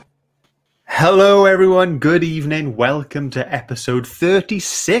Hello, everyone. Good evening. Welcome to episode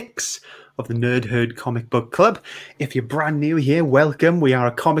 36 of the Nerd Herd Comic Book Club. If you're brand new here, welcome. We are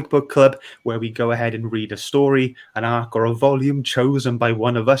a comic book club where we go ahead and read a story, an arc, or a volume chosen by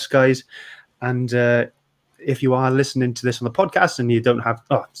one of us guys. And if you are listening to this on the podcast and you don't have,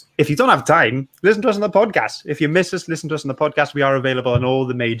 if you don't have time, listen to us on the podcast. If you miss us, listen to us on the podcast. We are available on all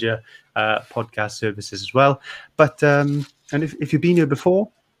the major podcast services as well. But and if you've been here before,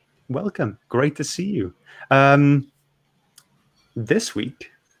 welcome. Great to see you. This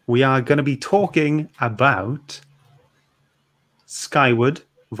week, we are going to be talking about Skyward,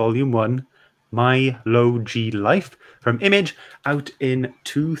 Volume 1, My Low G Life, from Image, out in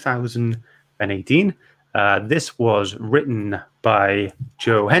 2018. This was written by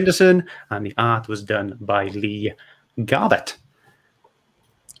Joe Henderson, and the art was done by Lee Garbett.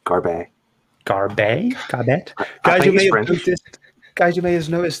 Garbett. Guys, you may have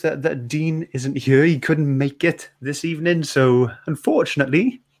noticed that Dean isn't here. He couldn't make it this evening, so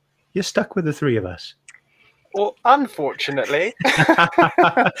unfortunately, you're stuck with the three of us. Well, unfortunately.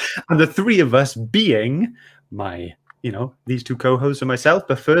 And the three of us being these two co-hosts and myself.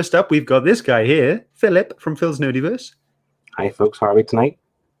 But first up, we've got this guy here, Philip from Phil's Nerdiverse. Hi, folks. How are we tonight?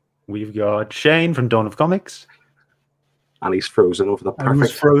 We've got Shane from Dawn of Comics. And he's frozen over the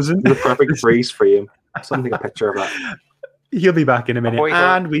perfect freeze frame. Something a picture of that. He'll be back in a minute.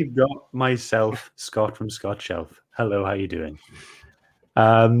 And we've got myself, Scott from Scott Shelf. Hello, how you doing?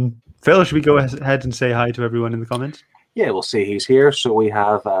 Phil, should we go ahead and say hi to everyone in the comments? Yeah, we'll see who's here. So we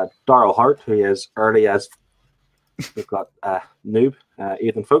have Darryl Hart, who is early as... We've got Noob,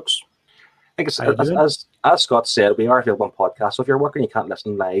 Ethan Folks. I guess, as Scott said, we are available on podcast. So if you're working, you can't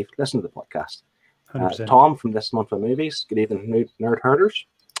listen live, listen to the podcast. Tom from This Month for Movies. Good evening, Nerd Herders.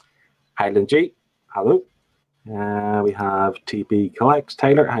 Highland G. Hello. We have TB Collects.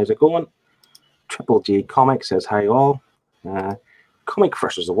 Tyler, how's it going? Triple G Comics says hi all. Comic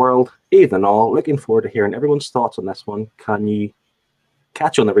versus the World. Ethan all. Looking forward to hearing everyone's thoughts on this one. Can you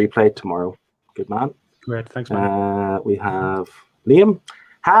catch you on the replay tomorrow? Good man. Great, thanks, man. We have Liam.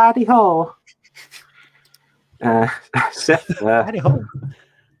 Howdy ho. Seth. Howdy ho.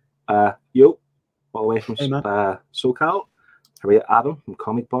 Yo, all the way from SoCal. How are you, Adam from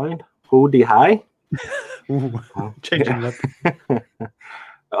Comic Bound? Hoody hi. Ooh, changing it up.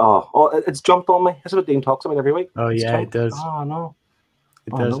 Oh, it's jumped on me. This is what Dean talks about every week. Oh, yeah, it does. Oh, no.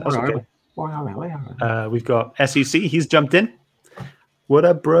 It does. No, where are we? We've got SEC. He's jumped in. What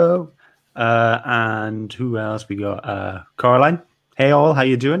up, bro? And who else? We got Caroline. Hey, all. How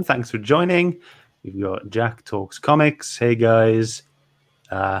you doing? Thanks for joining. We've got Jack Talks Comics. Hey, guys.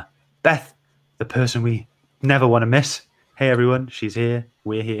 Beth, the person we never want to miss. Hey, everyone. She's here.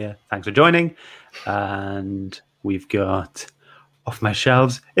 We're here. Thanks for joining. And we've got Off My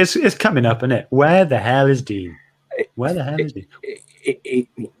Shelves. It's coming up, isn't it? Where the hell is Dean? Where the hell is Dean? He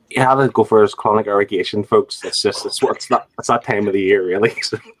had to go for his chronic irrigation, folks. It's that time of the year, really.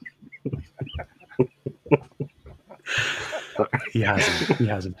 So. He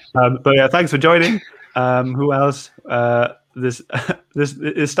hasn't. But yeah, thanks for joining. Who else? This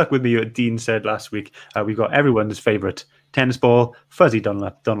is stuck with me. What Dean said last week. We've got everyone's favorite tennis ball. Fuzzy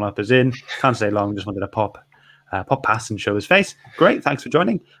Dunlap is in. Can't stay long. Just wanted to pop past and show his face. Great. Thanks for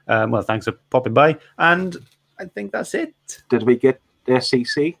joining. Well, thanks for popping by. And I think that's it. Did we get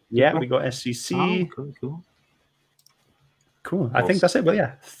SEC? Yeah, we got SEC. Oh, cool. I think that's it. Well,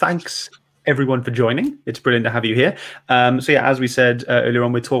 yeah. Thanks everyone for joining. It's brilliant to have you here. So yeah, as we said earlier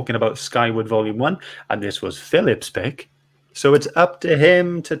on, we're talking about Skyward Volume 1, and this was Philip's pick. So it's up to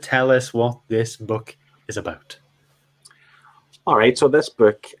him to tell us what this book is about. All right. So this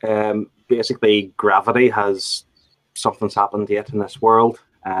book, basically, gravity has something's happened yet in this world.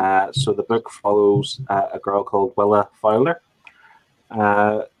 So the book follows a girl called Willa Fowler.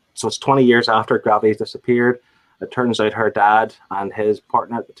 So it's 20 years after gravity's disappeared. It turns out her dad and his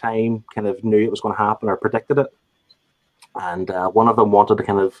partner at the time kind of knew it was going to happen or predicted it. And one of them wanted to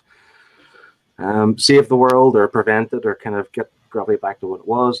kind of save the world or prevent it or kind of get gravity back to what it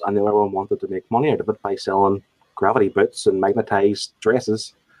was. And the other one wanted to make money out of it by selling gravity boots and magnetized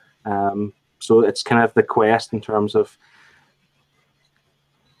dresses. So it's kind of the quest in terms of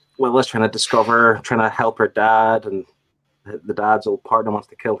Willa's trying to help her dad, and the dad's old partner wants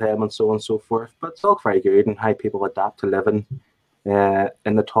to kill him, and so on and so forth. But it's all very good, and how people adapt to living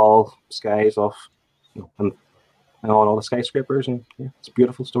in the tall skies of and all the skyscrapers, and yeah, it's a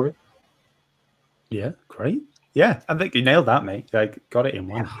beautiful story. Yeah, great. Yeah, I think you nailed that, mate. I got it in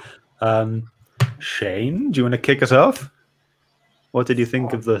one. Yeah. Shane, do you want to kick us off? What did you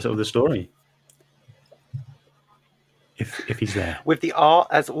think of the story? If he's there. With the art,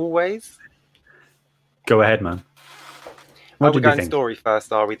 as always. Go ahead, man. What We're did you going think? story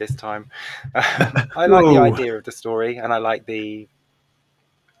first, are we, this time? I like the idea of the story, and I like the...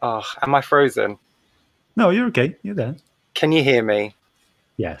 Oh, am I frozen? No, you're okay. You're there. Can you hear me?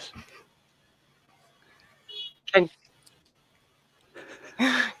 Yes.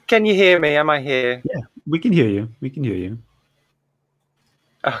 Can you hear me? Am I here? Yeah, we can hear you. We can hear you.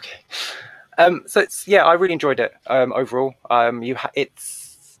 Okay. So I really enjoyed it. Overall, it's.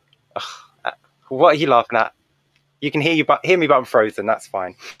 What are you laughing at? You can hear me, but I'm frozen. That's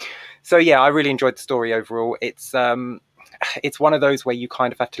fine. So I really enjoyed the story overall. It's one of those where you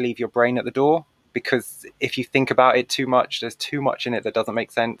kind of have to leave your brain at the door, because if you think about it too much, there's too much in it that doesn't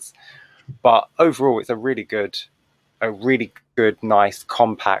make sense. But overall, it's a really good, nice,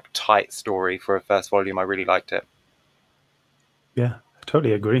 compact, tight story for a first volume. I really liked it. Yeah, I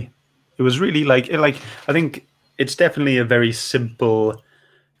totally agree. It was really I think it's definitely a very simple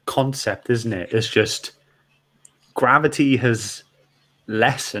concept, isn't it? It's just gravity has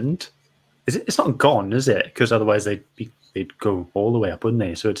lessened. It's not gone, is it? Because otherwise they'd go all the way up, wouldn't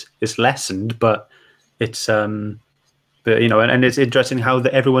they? So it's lessened, but it's but and it's interesting how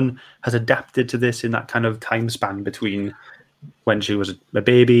everyone has adapted to this in that kind of time span between when she was a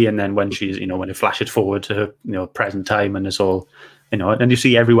baby and then when she's when it flashes forward to her present time, and it's all and you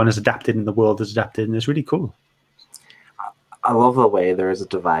see everyone has adapted and the world has adapted, and it's really cool. I love the way there is a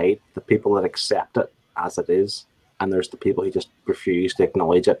divide: the people that accept it as it is, and there's the people who just refuse to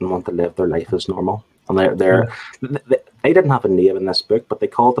acknowledge it and want to live their life as normal. And they didn't have a name in this book, but they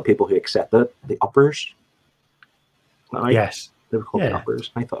called the people who accepted it the uppers. Right? Yes, they were called the uppers.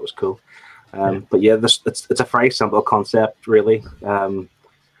 I thought it was cool. But it's a very simple concept, really.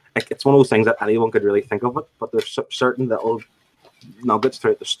 It's one of those things that anyone could really think of it, but there's certain little nuggets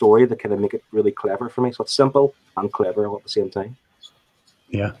throughout the story that kind of make it really clever for me. So it's simple and clever all at the same time.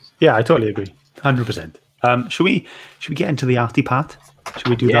 Yeah, I totally agree, 100%. Should we get into the arty part? Should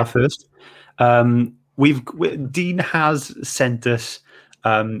we do that first? Dean has sent us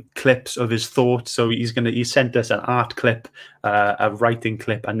clips of his thoughts, so he sent us an art clip, a writing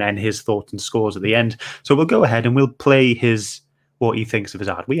clip, and then his thoughts and scores at the end. So we'll go ahead and we'll play what he thinks of his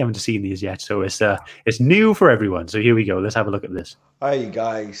art. We haven't seen these yet, so it's new for everyone. So here we go. Let's have a look at this. Hey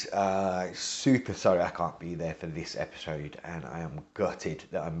guys, super sorry I can't be there for this episode, and I am gutted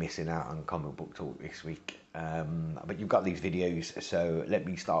that I'm missing out on comic book talk this week. But you've got these videos, so let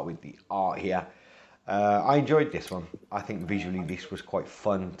me start with the art here. I enjoyed this one. I think visually this was quite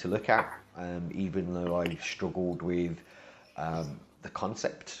fun to look at, even though I struggled with the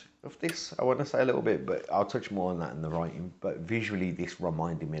concept of this, I want to say a little bit, but I'll touch more on that in the writing. But visually this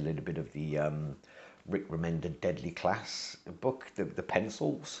reminded me a little bit of the Rick Remender Deadly Class book. The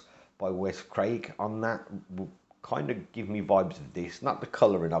pencils by Wes Craig on that kind of give me vibes of this. Not the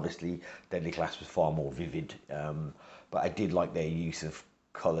colouring, obviously Deadly Class was far more vivid, but I did like their use of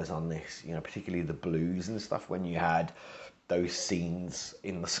colours on this, particularly the blues and stuff when you had those scenes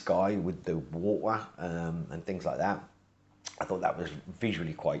in the sky with the water and things like that. I thought that was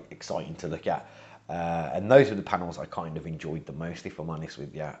visually quite exciting to look at, and those were the panels I kind of enjoyed the most, if I'm honest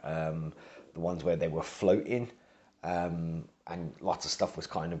with you. The ones where they were floating and lots of stuff was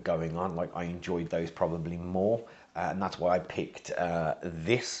kind of going on, like I enjoyed those probably more, and that's why I picked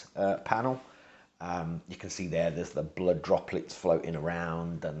this panel. You can see there's the blood droplets floating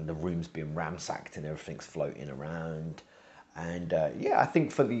around and the room's being ransacked and everything's floating around. And I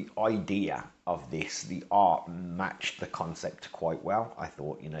think for the idea of this, the art matched the concept quite well. I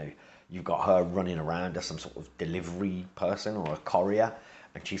thought, you've got her running around as some sort of delivery person or a courier,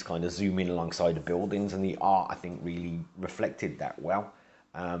 and she's kind of zooming alongside the buildings, and the art, I think, really reflected that well.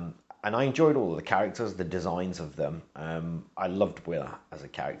 And I enjoyed all of the characters, the designs of them. I loved Willa as a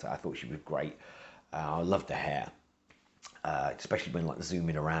character. I thought she was great. I loved the hair, especially when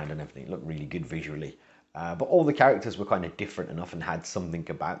zooming around and everything. It looked really good visually. But all the characters were kind of different enough and had something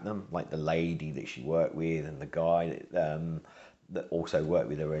about them, like the lady that she worked with and the guy that also worked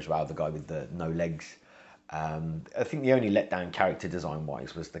with her as well, the guy with the no legs. I think the only letdown character design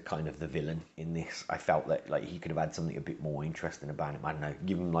wise was the kind of the villain in this. I felt that he could have had something a bit more interesting about him. I don't know,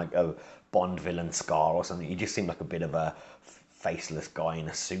 give him like a Bond villain scar or something. He just seemed like a bit of a faceless guy in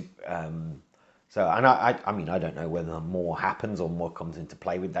a suit. So, and I mean, I don't know whether more happens or more comes into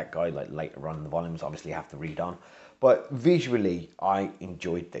play with that guy, like later on in the volumes, obviously have to read on. But visually, I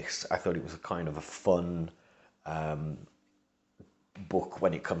enjoyed this. I thought it was a kind of a fun book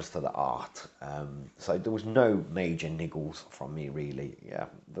when it comes to the art. So there was no major niggles from me, really. Yeah,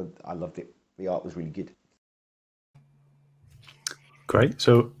 I loved it. The art was really good. Great.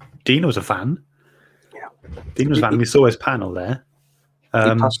 So Dean was a fan. Yeah. Dean was a fan. We saw his panel there.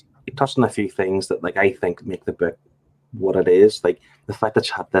 He touched on a few things that like I think make the book what it is. Like the fact that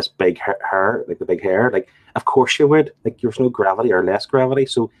she had this big hair, like the big hair. Like of course you would. Like there's no gravity or less gravity,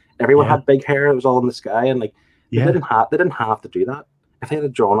 so everyone had big hair. It was all in the sky, and like they didn't have to do that. If they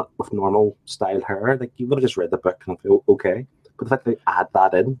had drawn it with normal style hair, like you would have just read the book and feel okay. But the fact that they add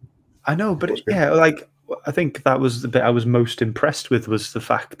that in, I know, but like I think that was the bit I was most impressed with was the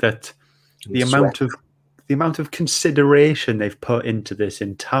fact that the amount of consideration they've put into this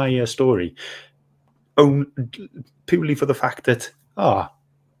entire story, purely for the fact that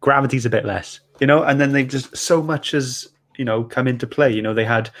gravity's a bit less, and then they've just so much as come into play. They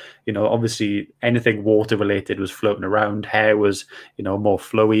had obviously anything water related was floating around. Hair was more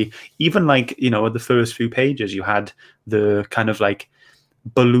flowy. Even like the first few pages you had the kind of like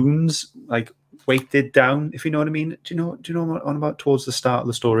balloons like weighted down, if you know what I mean. Do you know what I'm on about towards the start of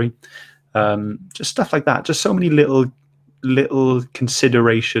the story? Just stuff like that. Just so many little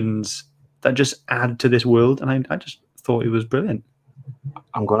considerations that just add to this world, and I just thought it was brilliant.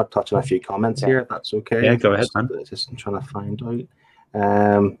 I'm going to touch on a few comments here, if that's okay. Yeah, go ahead, man. Just trying to find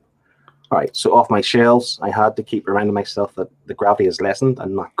out. All right, so off my shelves, I had to keep reminding myself that the gravity is lessened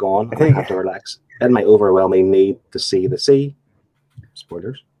and not gone. And I had to relax in my overwhelming need to see the sea.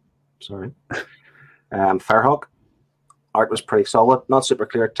 Spoilers. Sorry. Firehawk. Art was pretty solid, not super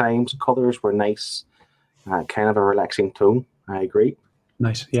clear at times. Colors were nice, kind of a relaxing tone. I agree.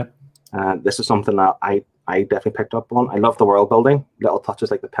 Nice, yeah. This is something that I definitely picked up on. I love the world building. Little touches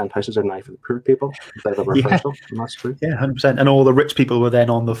like the penthouses are nice for the poor people. And that's true. Yeah, 100%. And all the rich people were then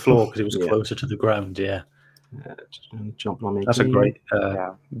on the floor because it was closer to the ground. Yeah. Just jumping on me. That's a great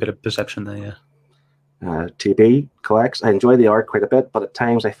bit of perception there. Yeah. TB collects. I enjoy the art quite a bit, but at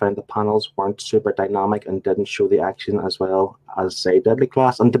times I found the panels weren't super dynamic and didn't show the action as well as say Deadly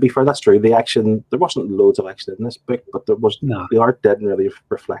Class. And to be fair, that's true. The action, there wasn't loads of action in this book, but the art didn't really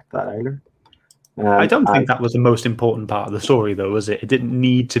reflect that either. I don't think that was the most important part of the story, though, was it? It didn't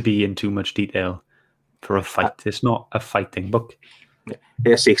need to be in too much detail for a fight. It's not a fighting book.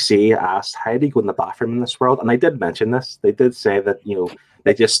 SEC asked, how do you go in the bathroom in this world? And I did mention this. They did say that,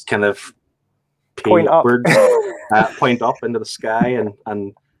 they just kind of point upwards, point up into the sky.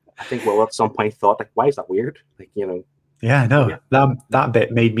 And I think, at some point thought, like, why is that weird? Like, Yeah, no, that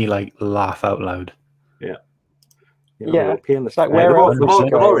bit made me, like, laugh out loud. Yeah. It's like, where else? We've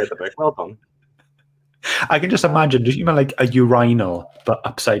all read the book. Well done. I can just imagine, just even like a urinal, but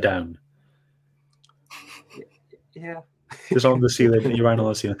upside down. Yeah. Just on the ceiling, the urinal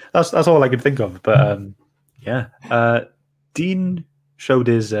on the ceiling. That's all I could think of. But yeah. Dean showed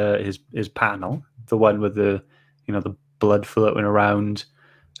his panel, the one with the the blood floating around.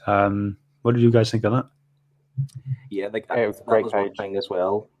 What did you guys think of that? Yeah, like it was a great one thing as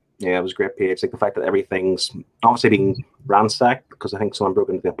well. Yeah, it was a great page. Like the fact that everything's obviously being ransacked because I think someone broke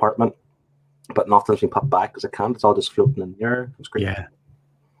into the apartment. But nothing's been put back because it can't. It's all just floating in the air. It was great. Yeah.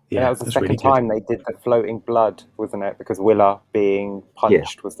 That was the second time they did the floating blood, wasn't it? Because Willa being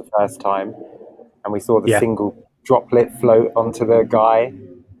punched was the first time. And we saw the single droplet float onto the guy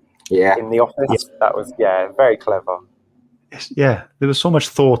in the office. Yeah. That was, very clever. Yeah, there was so much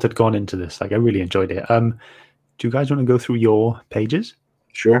thought had gone into this. Like, I really enjoyed it. Do you guys want to go through your pages?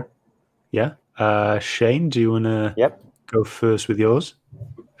 Sure. Yeah. Shane, do you want to go first with yours?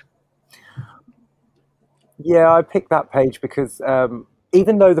 Yeah, I picked that page because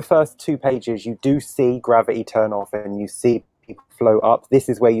even though the first two pages you do see gravity turn off and you see people float up, this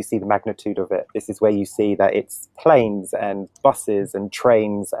is where you see the magnitude of it. This is where you see that it's planes and buses and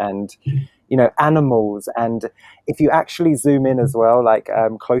trains and animals. And if you actually zoom in as well, like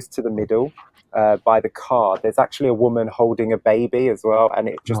close to the middle by the car, there's actually a woman holding a baby as well, and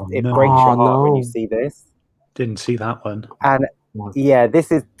it breaks your heart when you see this. Didn't see that one. And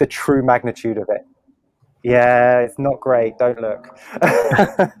this is the true magnitude of it. Yeah, it's not great. Don't look.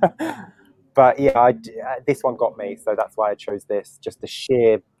 But this one got me, so that's why I chose this. Just the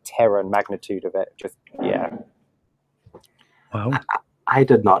sheer terror and magnitude of it. Wow. I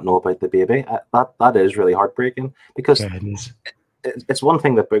did not know about the baby. That is really heartbreaking because it's one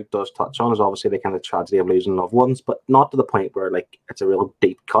thing the book does touch on is obviously the kind of tragedy of losing loved ones, but not to the point where like it's a real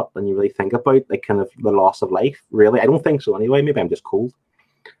deep cut and you really think about like kind of the loss of life. Really, I don't think so. Anyway, maybe I'm just cold.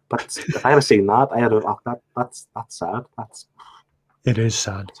 But if I had seen that, I had that's sad. It is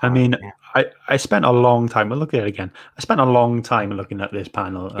sad. I mean, I spent a long time. We'll look at it again. I spent a long time looking at this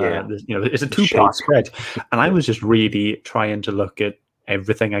panel. It's a 2-page spread, and I was just really trying to look at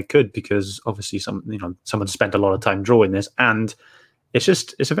everything I could because obviously someone spent a lot of time drawing this, and it's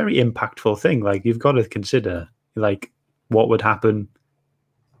a very impactful thing. Like you've got to consider like what would happen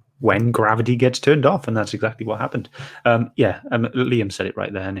when gravity gets turned off, and that's exactly what happened. Liam said it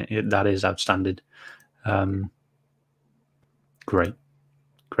right there, and that is outstanding. Great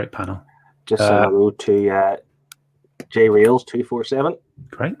panel. Just saying hello to J Rails 247.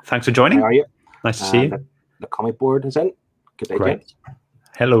 Great, thanks for joining. How are you? Nice to see you. The comic board is in. Good day, Great. gents.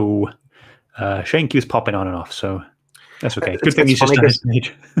 Hello. Shane keeps popping on and off, so that's okay. Good It's thing he's just on his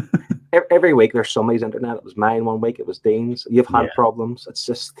page. Every week there's somebody's internet. It was mine one week. It was Dean's. You've had problems. It's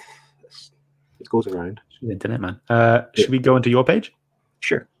just it goes around. It's the internet, man. Should we go into your page?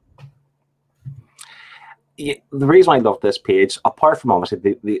 Sure. Yeah, the reason I love this page, apart from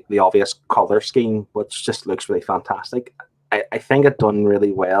obviously the obvious color scheme, which just looks really fantastic, I think it's done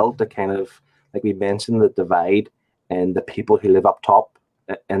really well to kind of, like we mentioned, the divide and the people who live up top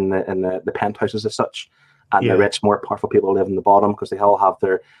in the penthouses as such, and the rich, more powerful people live in the bottom because they all have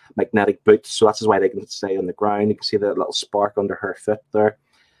their magnetic boots, so that's why they can stay on the ground. You can see the little spark under her foot there,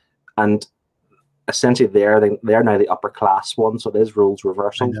 and essentially they're now the upper class one, so it is roles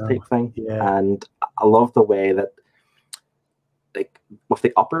reversal type thing. And I love the way that, like, with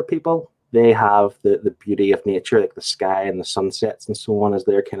the upper people, they have the beauty of nature, like the sky and the sunsets and so on, as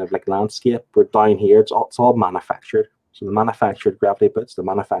their kind of like landscape. We're down here, it's all manufactured. So the manufactured gravity boots, the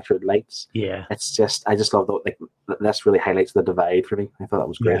manufactured lights. Yeah, it's just, I just love that. Like, this really highlights the divide for me. I thought that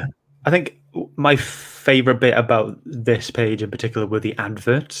was great. Yeah. I think my favorite bit about this page in particular were the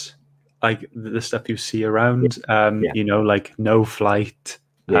adverts, like the stuff you see around. You know, like no flight,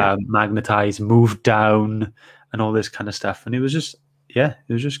 magnetize, move down, and all this kind of stuff. And it was just, it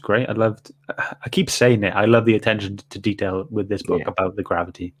was just great. I keep saying it, I love the attention to detail with this book about the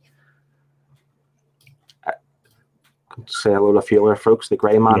gravity. Say hello to Fueler, folks. The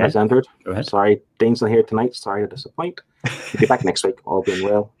grey man has entered. Sorry, Dean's not here tonight. Sorry to disappoint. He'll be back next week, all being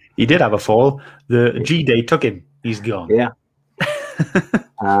well. He did have a fall. The G-Day took him. He's gone. Yeah.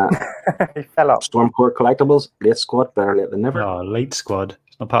 He fell off. Stormcore Collectibles, late squad, better late than never. Oh, late squad.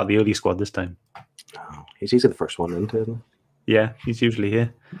 It's not part of the early squad this time. Oh, he's usually the first one into, isn't he? Yeah, he's usually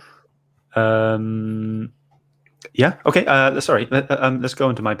here. Okay. Sorry. Let's go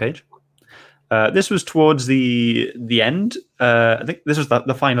into my page. This was towards the end. I think this was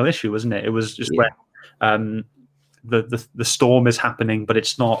the final issue, wasn't it? It was just when the storm is happening, but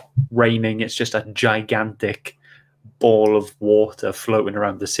it's not raining. It's just a gigantic ball of water floating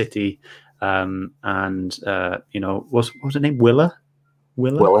around the city. What was her name? Willa.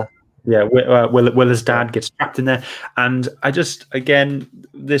 Yeah, Willa's dad gets trapped in there, and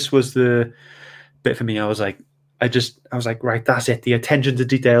this was the bit for me. I was like, right, that's it. The attention to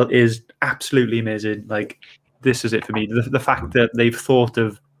detail is absolutely amazing. Like, this is it for me. The fact that they've thought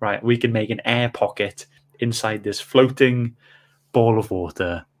of, right, we can make an air pocket inside this floating ball of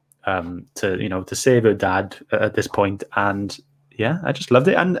water to save her dad at this point. And I just loved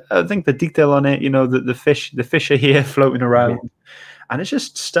it. And I think the detail on it, the fish are here floating around, and it's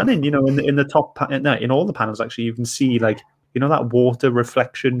just stunning. In the top, in all the panels, actually, you can see that water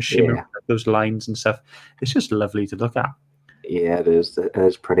reflection shimmering those lines and stuff. It's just lovely to look at. Yeah, it is. It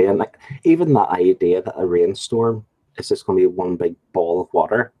is pretty. And even that idea that a rainstorm is just going to be one big ball of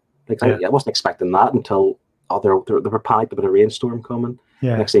water. I wasn't expecting that until they were panicked about a rainstorm coming.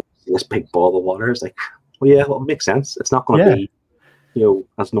 Yeah. Next thing you see this big ball of water, it's like, it makes sense. It's not going to be,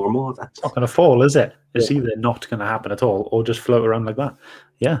 as normal. It's not going to fall, is it? It's either not going to happen at all or just float around like that.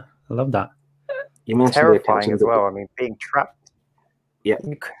 Yeah, I love that. You mentioned terrifying as well. I mean, being trapped. Yeah.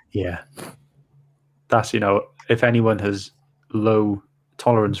 Yeah. That's, if anyone has low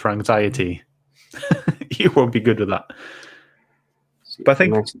tolerance for anxiety, you won't be good with that. But I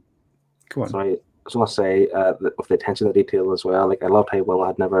think... Go on. Sorry, I just want to say, with the attention to detail as well, I loved how Willa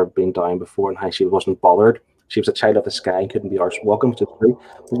had never been down before and how she wasn't bothered. She was a child of the sky and couldn't be arsed walking, which is true.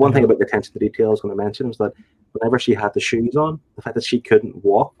 But one thing about the attention to detail I was going to mention was that whenever she had the shoes on, the fact that she couldn't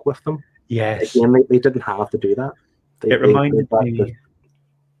walk with them, again, they didn't have to do that. It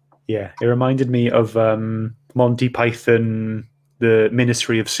reminded me of Monty Python, the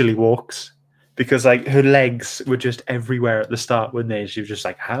Ministry of Silly Walks, because her legs were just everywhere at the start, weren't they? She was just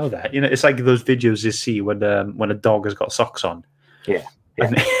like, how that? It's like those videos you see when a dog has got socks on. Yeah.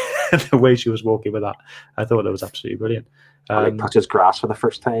 And the way she was walking with that, I thought that was absolutely brilliant. Touches grass for the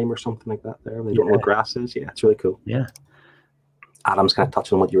first time or something like that there. They don't know what grass is. Yeah, it's really cool. Yeah. Adam's kind of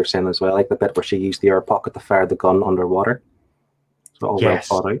touching on what you were saying as well, like the bit where she used the air pocket to fire the gun underwater. So all well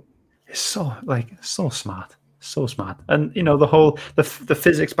thought out. It's so smart. So smart. And the whole the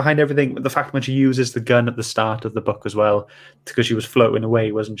physics behind everything, the fact when she uses the gun at the start of the book as well, because she was floating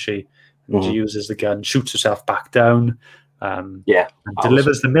away, wasn't she? And she uses the gun, shoots herself back down, and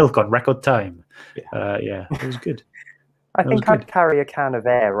delivers the milk on record time. It was good. I That was think I'd good. carry a can of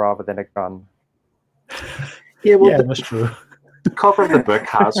air rather than a gun. Yeah, well, Yeah, that's true. the cover of the book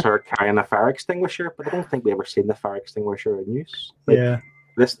has her carrying a fire extinguisher, but I don't think we ever seen the fire extinguisher in use. Like, Yeah.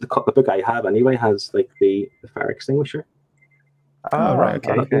 the book I have anyway has like the fire extinguisher. Oh, right,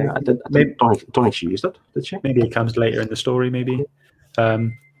 okay. Okay. Yeah, I Maybe, don't think she used it, did she? maybe it comes later in the story. Maybe.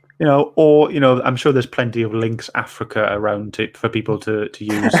 Or I'm sure there's plenty of links Africa around for people to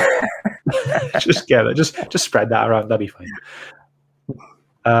use. Just get it. Just spread that around. That'd be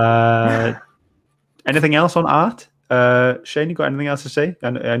fine. Anything else on art? Shane, you got anything else to say?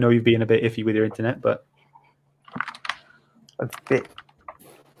 I know you've been a bit iffy with your internet, but A bit.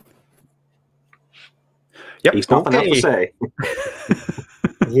 yep. He's nothing else to say.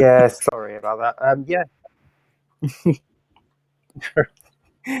 Yeah, sorry about that. Yeah,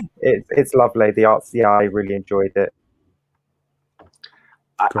 it's lovely. The art's, yeah, I really enjoyed it.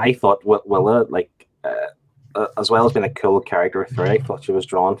 I thought Willa, like, as well as being a cool character through, I thought she was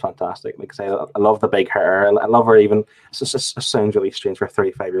drawn fantastic. Like, say, I love the big hair. I love her. Even it sounds really strange for a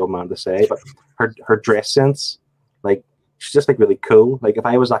 35-year-old man to say, but her dress sense, like, she's just like really cool. Like, if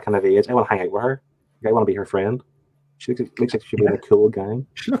I was that kind of age, I want to hang out with her. Like, I want to be her friend. She looks like she'd be in a cool gang.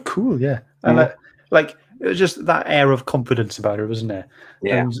 She looked cool, yeah. And like it was just that air of confidence about her, wasn't there?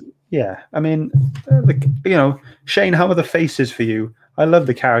 Yeah. And yeah, I mean, Shane, how are the faces for you? I love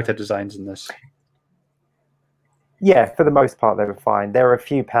the character designs in this. Yeah, for the most part, they were fine. There are a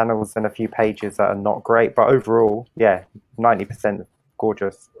few panels and a few pages that are not great, but overall, yeah, 90%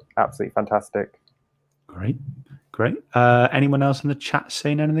 gorgeous. Absolutely fantastic. Great. Anyone else in the chat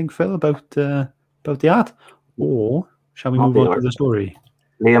saying anything, Phil, about the art? Or shall we Not move the on art. to the story?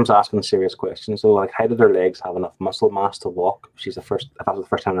 Liam's asking serious questions. So, like, how did her legs have enough muscle mass to walk? If that was the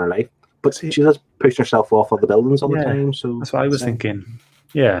first time in her life. But she just pushed herself off of the buildings all the time. So that's what I was thinking.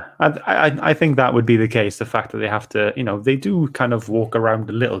 Yeah, I think that would be the case. The fact that they have to, they do kind of walk around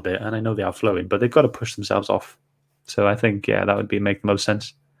a little bit, and I know they are flowing, but they've got to push themselves off. So I think, yeah, that would make the most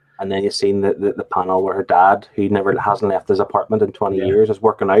sense. And then you've seen the panel where her dad, who never hasn't left his apartment in 20 years, is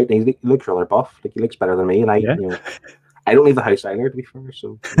working out. And he looks rather buff. Like, he looks better than me. And I don't leave the house either, to be fair.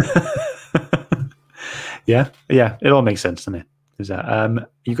 So yeah, it all makes sense, doesn't it? Is that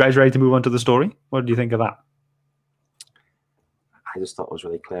you guys ready to move on to the story? What do you think of that? I just thought it was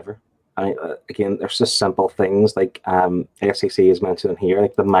really clever. I mean, again, there's just simple things like SEC is mentioned here,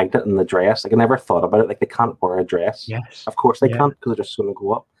 like the magnet and the dress. Like, I never thought about it. Like, they can't wear a dress. Yes, of course they can't, because they're just going to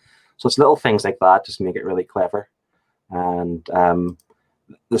go up. So it's little things like that just make it really clever. And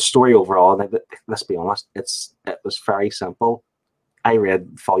the story overall, let's be honest, it was very simple. I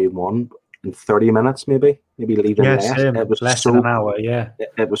read volume 1 in 30 minutes, maybe even less. It was less than an hour. Yeah,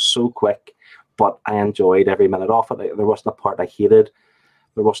 it was so quick, but I enjoyed every minute of it. There wasn't a part I hated.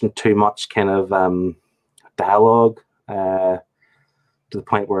 There wasn't too much kind of dialogue to the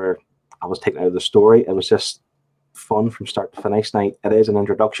point where I was taken out of the story. It was just fun from start to finish. Now, it is an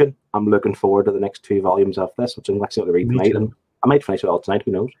introduction. I'm looking forward to the next 2 volumes of this, which I'm actually going to read tonight. And I might finish it all tonight.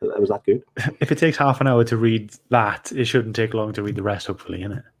 Who knows? It was that good. If it takes half an hour to read that, it shouldn't take long to read the rest, hopefully,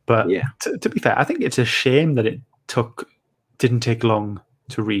 innit? But yeah, to be fair, I think it's a shame that it didn't take long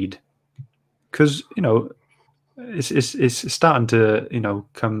to read, because it's starting to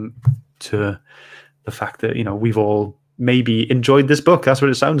come to the fact that we've all maybe enjoyed this book. That's what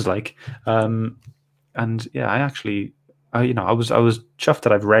it sounds like. And yeah, I was chuffed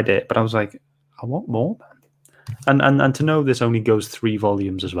that I've read it, but I was like, I want more, man. And to know this only goes 3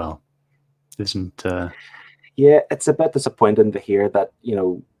 volumes as well isn't. Yeah, it's a bit disappointing to hear that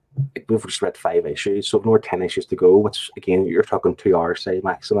we've just read 5 issues, so more 10 issues to go. Which again, you're talking 2 hours, say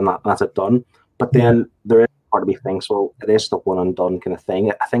maximum, and that's it done. But then there is part of me thinks, well, it is the one and done kind of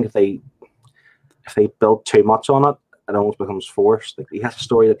thing. I think if they build too much on it, it almost becomes forced. Like, he has a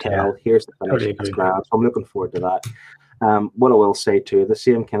story to tell. Yeah, here's the finish. Totally, it's grand. So I'm looking forward to that. What I will say too, the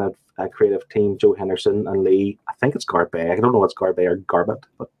same kind of creative team, Joe Henderson and Lee. I think it's Garbet. I don't know what's Garbet or Garbet,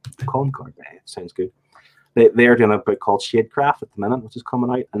 but call him Garbet. It sounds good. They're doing a book called Shadecraft at the minute, which is coming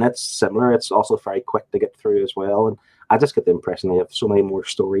out, and it's similar. It's also very quick to get through as well. And I just get the impression they have so many more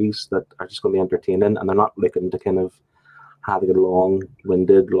stories that are just going to be entertaining, and they're not looking to kind of have a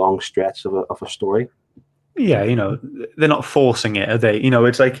long-winded, long stretch of a story. Yeah, they're not forcing it, are they?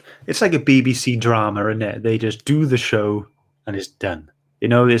 It's like a BBC drama, isn't it? They just do the show and it's done.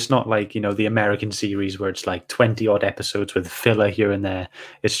 It's not like the American series where it's like 20 odd episodes with filler here and there.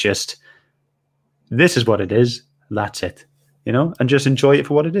 It's just, this is what it is. That's it. And just enjoy it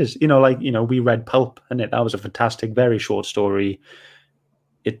for what it is. We read Pulp, and that was a fantastic, very short story.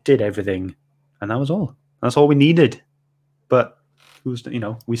 It did everything, and that was all. That's all we needed. But Who's,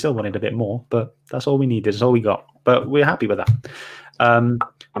 we still wanted a bit more, but that's all we needed. That's all we got. But we're happy with that. I'm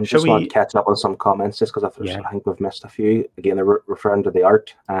just want to catch up on some comments just because I think we've missed a few. Again, they're referring to the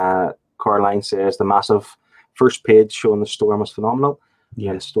art. Coraline says the massive first page showing the storm was phenomenal.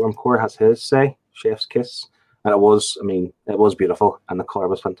 Yeah, and Stormcore has his say, Chef's Kiss. And it was beautiful, and the colour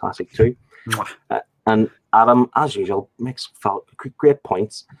was fantastic too. And Adam, as usual, makes great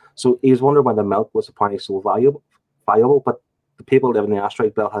points. So he was wondering why the milk was apparently so valuable, but the people living in the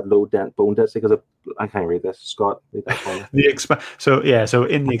asteroid belt had low bone density because I can't read this. Scott, read that for me. So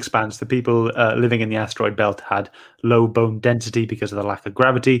in the expanse, the people living in the asteroid belt had low bone density because of the lack of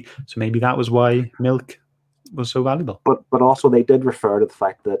gravity. So maybe that was why milk was so valuable. But also they did refer to the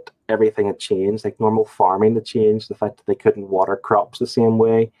fact that everything had changed, like normal farming had changed, the fact that they couldn't water crops the same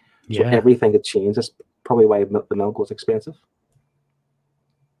way. So everything had changed. That's probably why the milk was expensive.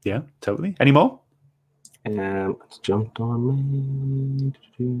 Yeah, totally. Any more? It's jumped on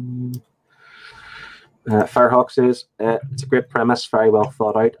me. Firehawk says, it's a great premise, very well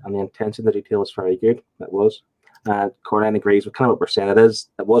thought out, and the attention to detail was very good. It was. Coraline agrees with kind of what we're saying.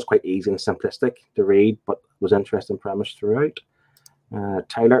 It was quite easy and simplistic to read, but was interesting premise throughout.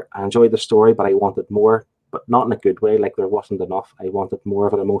 Tyler, I enjoyed the story, but I wanted more, but not in a good way. Like there wasn't enough. I wanted more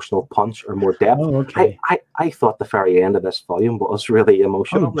of an emotional punch or more depth. Oh, okay. I thought the very end of this volume was really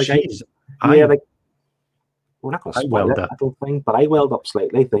emotional. We're not going to spoil it, I don't think, but I welled up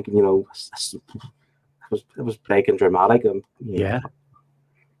slightly, thinking, it was big and dramatic.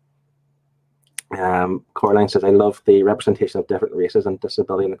 Coraline says, I love the representation of different races and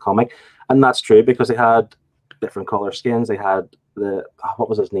disability in the comic. And that's true because they had different color skins. They had what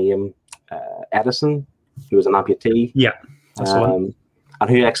was his name? Edison, who was an amputee. Yeah, that's the one. And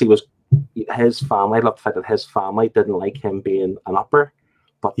who actually was his family. I love the fact that his family didn't like him being an upper,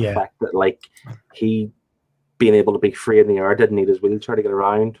 but the fact that he being able to be free in the air, didn't need his wheelchair to get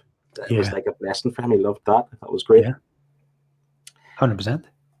around. It was like a blessing for him. He loved that. That was great. Yeah, 100%.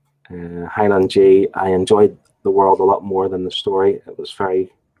 Highland G, I enjoyed the world a lot more than the story. It was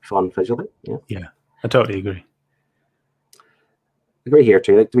very fun visually. Yeah, I totally agree. I agree here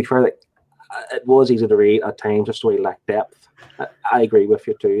too. To be fair, it was easy to read at times. The story lacked depth. I agree with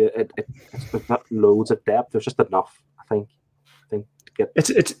you too. It's not loads of depth. There's just enough, I think.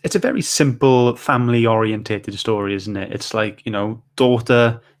 It's a very simple, family-orientated story, isn't it? It's like,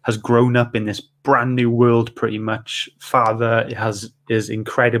 daughter has grown up in this brand new world pretty much. Father is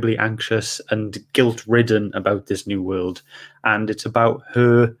incredibly anxious and guilt-ridden about this new world. And it's about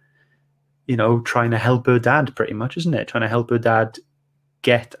her, trying to help her dad pretty much, isn't it? Trying to help her dad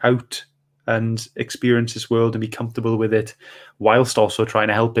get out and experience this world and be comfortable with it, whilst also trying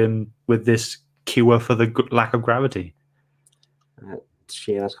to help him with this cure for the lack of gravity.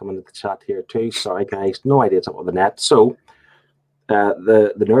 Shayna's coming to the chat here too. Sorry guys, no idea what's up with the net. So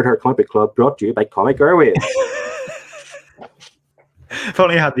the Nerd Herd Comic Club brought to you by Comic Airways. If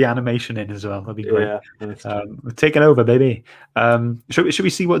only I had the animation in as well, that'd be great. Yeah, we're taking over, baby. Should we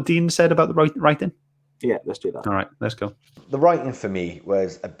see what Dean said about the writing? Yeah, let's do that. All right, let's go. The writing for me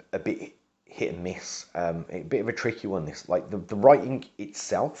was a bit hit and miss, a bit of a tricky one. This, like the writing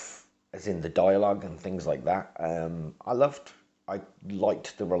itself, as in the dialogue and things like that, I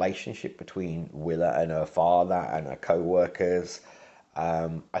liked the relationship between Willa and her father and her co-workers.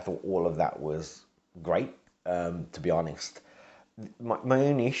 I thought all of that was great, to be honest. My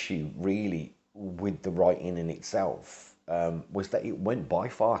own issue, really, with the writing in itself was that it went by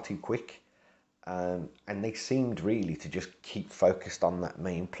far too quick. And they seemed really to just keep focused on that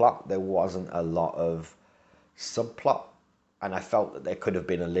main plot. There wasn't a lot of subplot. And I felt that there could have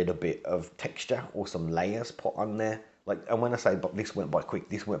been a little bit of texture or some layers put on there. And when I say, but this went by quick,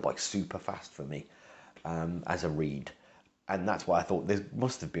 this went by super fast for me as a read. And that's why I thought there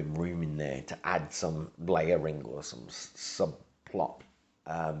must have been room in there to add some layering or some subplot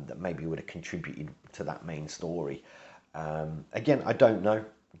that maybe would have contributed to that main story. Again, I don't know.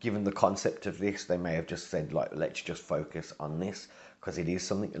 Given the concept of this, they may have just said, let's just focus on this, because it is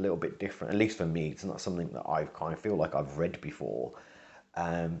something a little bit different. At least for me, it's not something that I kind of feel like I've read before.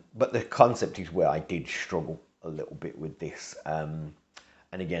 But the concept is where I did struggle a little bit with this. And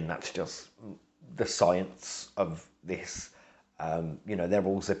again, that's just the science of this. They're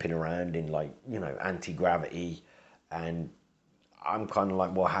all zipping around in anti-gravity, and I'm kind of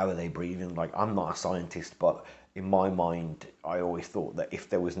like, well, how are they breathing? I'm not a scientist, but in my mind, I always thought that if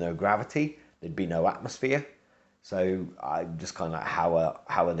there was no gravity, there'd be no atmosphere. So I'm just kind of like,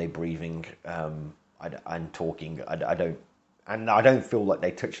 how are they breathing and talking? I don't feel like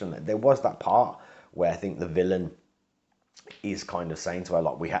they touched on it. There was that part where I think the villain is kind of saying to her,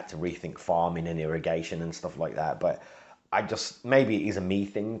 we had to rethink farming and irrigation and stuff like that. But I just, maybe it is a me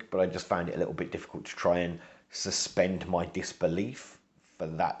thing, but I just found it a little bit difficult to try and suspend my disbelief for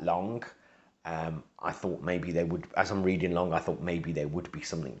that long. I thought maybe they would, as I'm reading along, I thought maybe there would be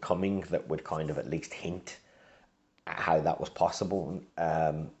something coming that would kind of at least hint at how that was possible.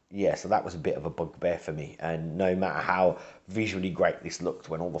 Yeah, so that was a bit of a bugbear for me. And no matter how visually great this looked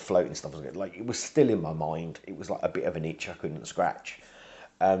when all the floating stuff was good, like, it was still in my mind. It was like a bit of an itch I couldn't scratch.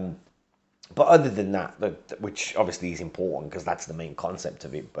 But other than that, which obviously is important because that's the main concept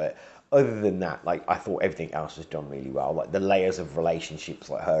of it, but other than that, like, I thought everything else was done really well. Like the layers of relationships,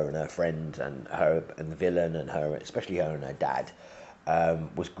 like her and her friend, and her and the villain, and her, especially her and her dad,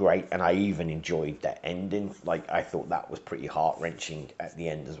 was great. And I even enjoyed that ending. Like, I thought that was pretty heart-wrenching at the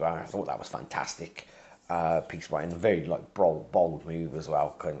end as well. I thought that was fantastic piece by, and a very like bold move as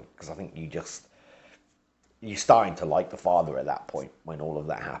well, because I think you're starting to like the father at that point when all of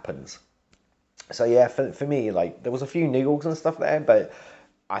that happens. So yeah, for me, like, there was a few niggles and stuff there, but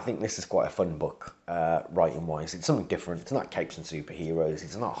I think this is quite a fun book, writing wise. It's something different. It's not capes and superheroes.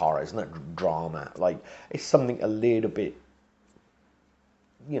 It's not horror. It's not drama. Like, it's something a little bit,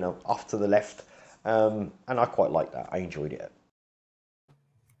 off to the left, and I quite like that. I enjoyed it.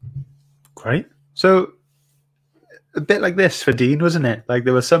 Great. So a bit like this for Dean, wasn't it? Like,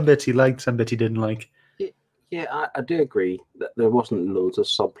 there were some bits he liked, some bits he didn't like. Yeah, I do agree that there wasn't loads of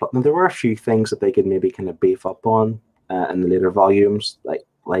subplot. And there were a few things that they could maybe kind of beef up on in the later volumes,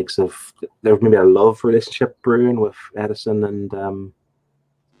 likes of, there was maybe a love relationship brewing with Edison and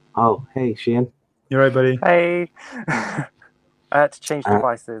oh, hey, Shane. You're right, buddy. Hey. I had to change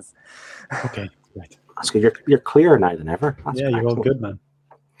devices. Okay, right. That's good. You're clearer now than ever. That's you're excellent. all good, man.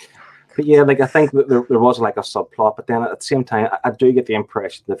 But yeah, like, I think that there was like a subplot, but then at the same time, I do get the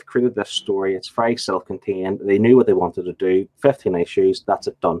impression they've created this story. It's very self-contained. They knew what they wanted to do. 15 issues, that's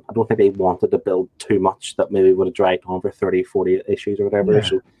it, done. I don't think they wanted to build too much that maybe would have dragged on for 30, 40 issues or whatever. Yeah.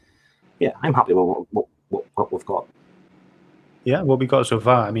 So yeah, I'm happy with what we've got. Yeah, what we got so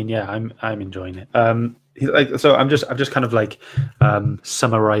far. I mean, yeah, I'm enjoying it. So I've just kind of like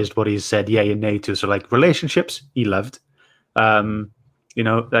summarized what he's said, yay and nay to. So, like, relationships, he loved.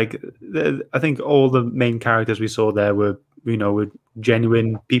 Like, I think all the main characters we saw there were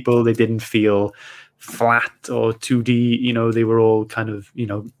genuine people. They didn't feel flat or 2D. They were all kind of,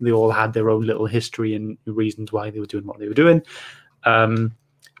 they all had their own little history and reasons why they were doing what they were doing.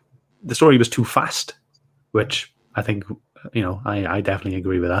 The story was too fast, which I think, I definitely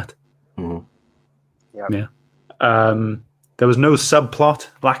agree with that. Mm-hmm. Yeah. There was no subplot,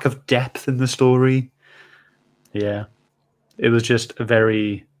 lack of depth in the story. Yeah. It was just a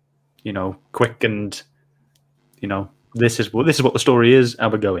very, quick and, this is what the story is,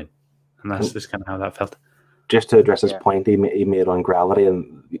 and we're going. And that's just kind of how that felt. Just to address his point he made on gravity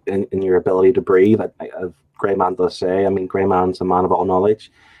and in your ability to breathe, as Greyman does say, I mean, Greyman's a man of all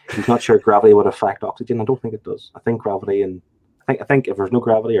knowledge. He's not sure gravity would affect oxygen. I don't think it does. I think gravity, and I think if there's no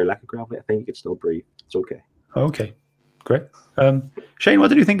gravity or lack of gravity, I think you could still breathe. It's okay. Okay, great. Shane, what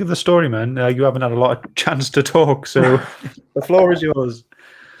did you think of the story, man? You haven't had a lot of chance to talk, so the floor is yours.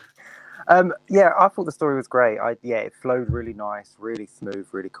 Yeah, I thought the story was great. It flowed really nice, really smooth,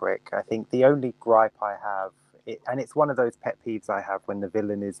 really quick. I think the only gripe I have, and it's one of those pet peeves I have when the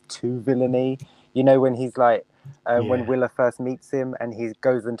villain is too villainy. When he's like, when Willa first meets him and he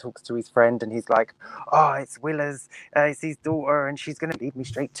goes and talks to his friend and he's like, oh, it's Willa's, it's his daughter and she's going to lead me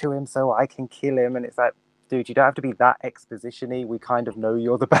straight to him so I can kill him. And it's like, dude, you don't have to be that exposition-y. We kind of know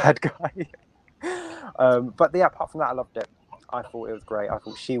you're the bad guy. But yeah, apart from that, I loved it. I thought it was great. I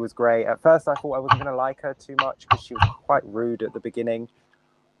thought she was great. At first, I thought I wasn't going to like her too much because she was quite rude at the beginning.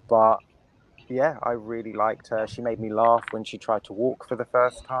 But yeah, I really liked her. She made me laugh when she tried to walk for the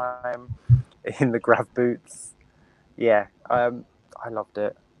first time in the grav boots. Yeah, I loved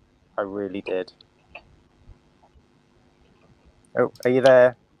it. I really did. Oh, are you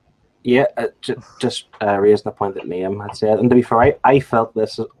there? Yeah, just raising the point that Liam had said. And to be fair, I felt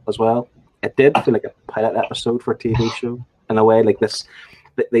this as well. It did feel like a pilot episode for a TV show in a way. Like this,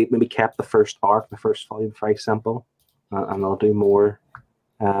 they maybe kept the first arc, the first volume, very simple, and they'll do more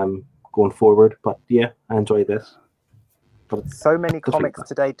going forward. But yeah, I enjoyed this. But so many comics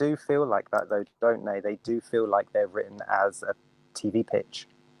today do feel like that, though, don't they? They do feel like they're written as a TV pitch.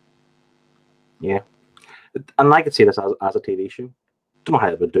 Yeah, and I could see this as a TV show. Don't know how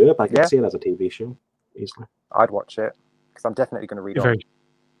they would do it, but I could see it as a TV show easily. I'd watch it because I'm definitely going to read on.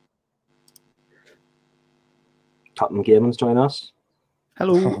 Tottenham Gamins join us.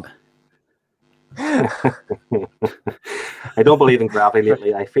 Hello. I don't believe in gravity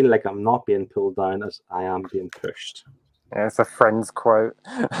lately. I feel like I'm not being pulled down as I am being pushed. Yeah, it's a Friends quote.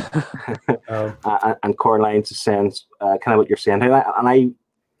 Oh, And Coraline's just saying kind of what you're saying here. And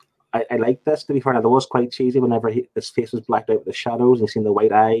I like this, to be fair. Now, it was quite cheesy whenever his face was blacked out with the shadows and you seen the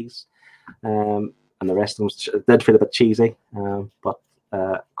white eyes. And the rest of them did feel a bit cheesy. But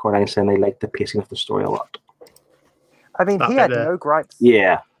Coraline's saying they liked the pacing of the story a lot. I mean, That he bit had there. no gripes.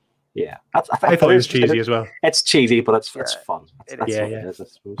 Yeah. I thought it was cheesy as well. It's cheesy, but it's Yeah, fun. it That's is. what Yeah, it is, I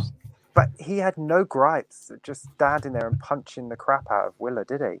suppose. But he had no gripes, just standing there and punching the crap out of Willa,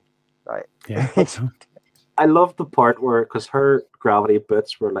 did he? Like, Yeah. I love the part where, because her gravity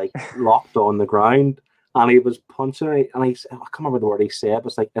boots were like locked on the ground, and he was punching her, and I can't remember the word he said,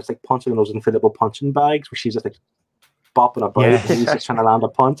 but it's like punching in those inflatable punching bags where she's just like bopping about Yeah. and he's just trying to land a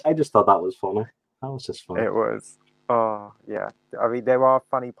punch. I just thought that was funny. That was just funny. it was. Oh, yeah. I mean, there are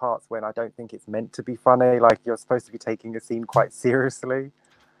funny parts when I don't think it's meant to be funny. Like, you're supposed to be taking a scene quite seriously.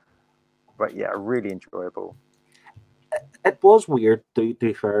 But yeah, really enjoyable. It was weird, to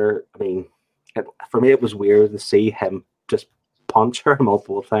be fair. I mean, for me, it was weird to see him just punch her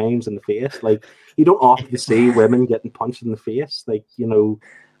multiple times in the face. Like, you don't often see women getting punched in the face, like, you know,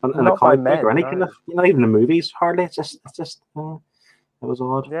 in a Not by comic book or men, any no. kind of, not even in movies, hardly. It's just it was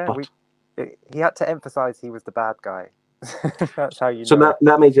odd. Yeah, but, he had to emphasize he was the bad guy. That's how you so know.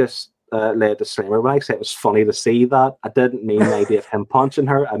 let me just lay a disclaimer. When I say it was funny to see that, I didn't mean the idea of him punching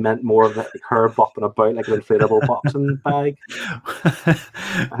her. I meant more of like her bopping about like an inflatable boxing bag.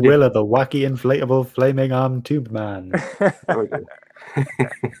 Willa, the wacky inflatable flaming arm tube man. There we go.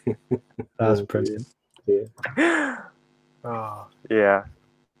 That's brilliant. Yeah. Oh, yeah.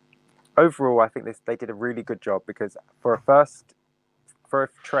 Overall, I think they did a really good job because for a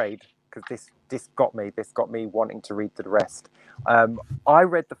trade, because this got me wanting to read the rest. I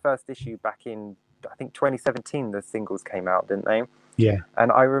read the first issue back in, I think, 2017. The singles came out, didn't they? Yeah.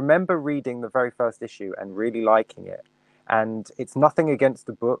 And I remember reading the very first issue and really liking it. And it's nothing against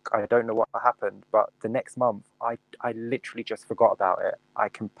the book. I don't know what happened, but the next month, I literally just forgot about it. I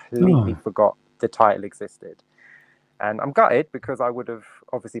completely forgot the title existed. And I'm gutted because I would have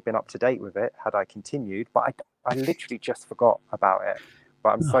obviously been up to date with it had I continued, but I literally just forgot about it. But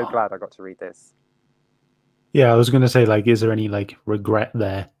I'm so glad I got to read this. Yeah, I was going to say, like, is there any like regret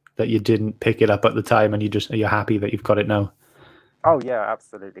there that you didn't pick it up at the time and you're happy that you've got it now? Oh yeah,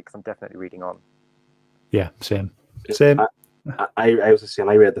 absolutely, because I'm definitely reading on. Yeah, same. I was saying,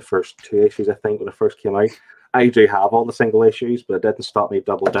 I read the first 2 issues, I think, when it first came out. I do have all the single issues, but it didn't stop me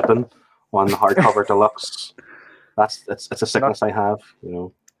double dipping on the hardcover deluxe. It's a sickness I have, you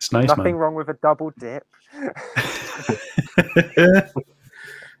know. It's nice, Nothing man. wrong with a double dip.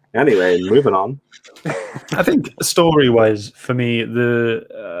 Anyway, moving on. I think story-wise, for me,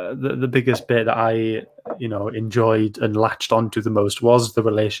 the biggest bit that I enjoyed and latched onto the most was the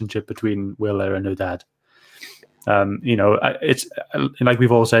relationship between Willa and her dad. It's like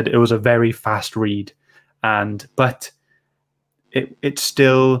we've all said, it was a very fast read, but it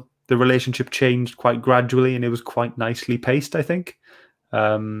still, the relationship changed quite gradually, and it was quite nicely paced, I think.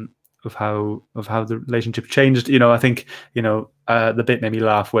 Of how the relationship changed. I think the bit made me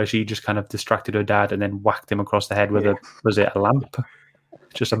laugh where she just kind of distracted her dad and then whacked him across the head with a lamp,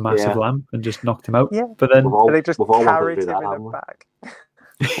 just a massive lamp, and just knocked him out. Yeah, but then they just carried him in a bag.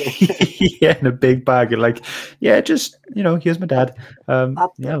 Yeah, in a big bag, and like, just here's my dad.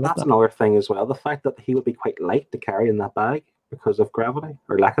 That's another thing as well. The fact that he would be quite light to carry in that bag because of gravity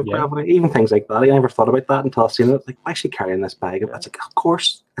or lack of gravity, even things like that. I never thought about that until I seen it. Like, why is she carrying this bag? It's like, of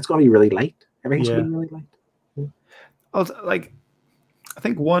course, it's going to be really light. Everything's going to be really light. Also, like, I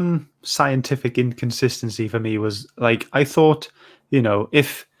think one scientific inconsistency for me was, like, I thought,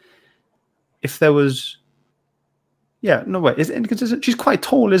 if there was, is it inconsistent? She's quite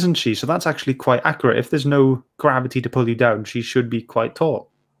tall, isn't she? So that's actually quite accurate. If there's no gravity to pull you down, she should be quite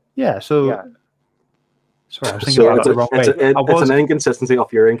tall. Yeah. So. Yeah. Sorry, I was thinking about it the wrong way. It's an inconsistency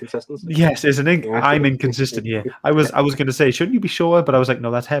of your inconsistency. Yes, I'm inconsistent here. I was going to say, shouldn't you be sure? But I was like,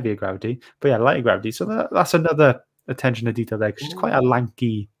 no, that's heavier gravity. But yeah, lighter gravity. So that's another attention to detail there, because she's quite a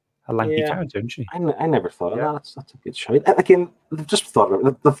lanky character, isn't she? I never thought of that. That's a good shout. Again, they've just thought of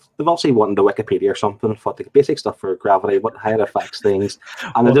it. They've obviously wanted to Wikipedia or something for the basic stuff for gravity, how it affects things,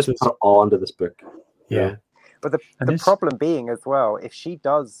 and they just put it all into this book. Yeah. But the problem being as well, if she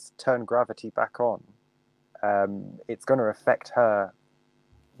does turn gravity back on, it's going to affect her.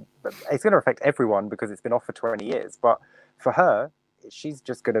 It's going to affect everyone because it's been off for 20 years. But for her, she's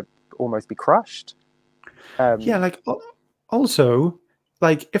just going to almost be crushed. Also,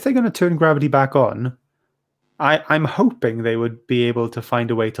 like, if they're going to turn gravity back on, I'm hoping they would be able to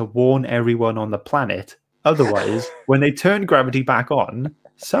find a way to warn everyone on the planet. Otherwise, when they turn gravity back on,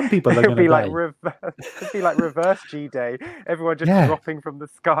 Some people are It'll going to be die. like it'll be like reverse G-Day. Everyone just Yeah. dropping from the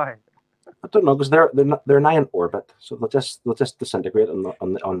sky. I don't know because they're now in orbit, so they'll just disintegrate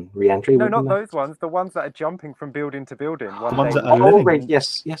on re-entry. No, wouldn't not they? those ones. The ones that are jumping from building to building. One ones day that are will- Oh, living. right,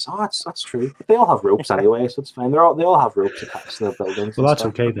 yes. Oh, that's true. But they all have ropes anyway, so it's fine. They all have ropes attached to their buildings. Well, and that's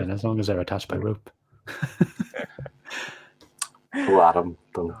stuff. okay then, as long as they're attached by rope. Oh, Adam,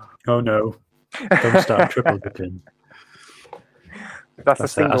 don't. Oh no! Don't start triple dipping. That's a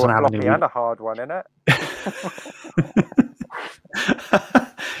That's single, an a avenue floppy, we- and a hard one, isn't it?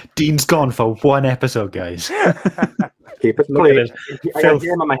 Dean's gone for one episode, guys. Keep it Look clean. at it. I Filth.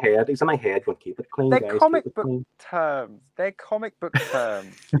 hear him in my head. He's in my head. But keep it clean, They're guys. comic keep it book clean. terms. They're comic book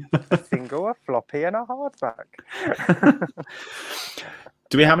terms. A single, a floppy, and a hardback.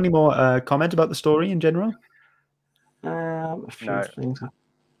 Do we have any more comment about the story in general? A few No. things.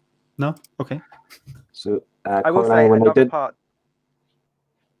 No. Okay. So, I will Coraline, say when they another did. part.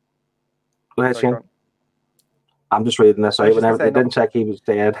 Go ahead, Sorry, go Shane. on. I'm just reading this I was out. just Whenever gonna they say didn't check he was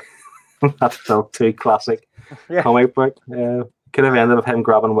dead. That's still too classic Yeah. comic book. Could have ended with him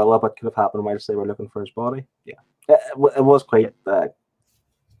grabbing Willa, but could have happened whilst they were looking for his body. Yeah, it was quite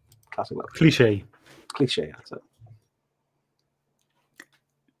classic. Cliche. Cliche. That's it.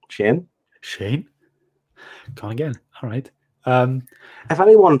 Shane, Shane. Gone again. All right. if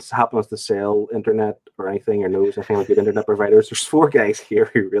anyone happens to sell internet or anything or knows anything about good internet providers, there's 4 guys here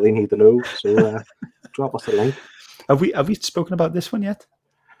who really need to know. So drop us a link. Have we spoken about this one yet?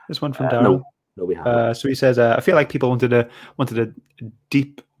 This one from Darren. No, we haven't. So he says, I feel like people wanted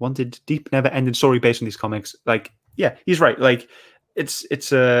deep, never-ending story based on these comics. Like, yeah, he's right. Like, it's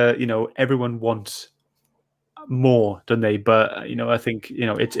everyone wants more, don't they? But I think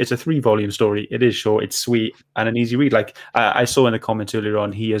it's a 3-volume story. It is short, it's sweet, and an easy read. Like I saw in the comments earlier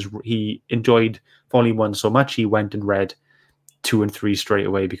on, he enjoyed volume 1 so much he went and read 2 and 3 straight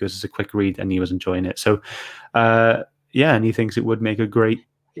away because it's a quick read and he was enjoying it. So, and he thinks it would make a great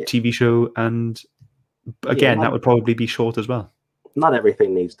TV show, and again, that would probably be short as well. Not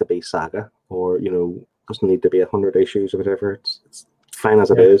everything needs to be saga, or doesn't need to be 100 issues or whatever. It's fine as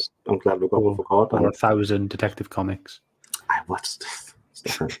it is. I'm glad we got what we got. Or 1,000 Detective Comics. What's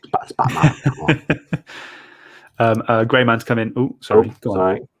different? It's Batman. Come on. Grey Man's come in. Oh, sorry. Go on.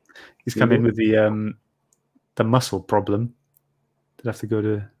 Sorry. He's come in with the muscle problem. Did I have to go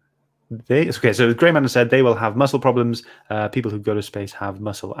to? Okay, so Grey Man said they will have muscle problems. People who go to space have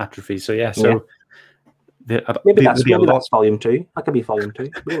muscle atrophy. So maybe that's volume 2. That could be volume 2.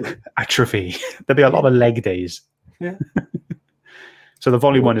 Atrophy. There'll be a lot of leg days. Yeah. So the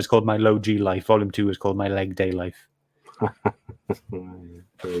volume 1 is called My Low G Life. Volume 2 is called My Leg Day Life. You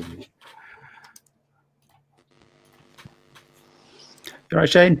all right,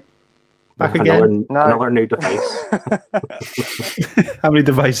 Shane? Back again? Another new device. How many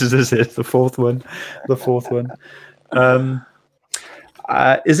devices is it? The fourth one.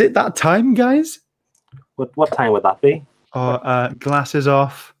 Is it that time, guys? What time would that be? Glasses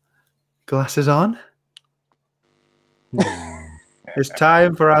off, glasses on. It's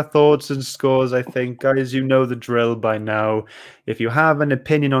time for our thoughts and scores, I think. Guys, you know the drill by now. If you have an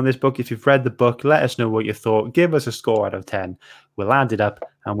opinion on this book, if you've read the book, let us know what you thought. Give us a score out of 10. We'll add it up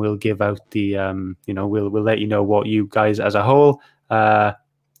and we'll give out the, we'll let you know what you guys as a whole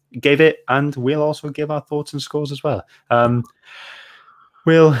gave it, and we'll also give our thoughts and scores as well.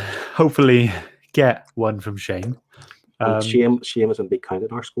 We'll hopefully get one from Shane. Shame is going to be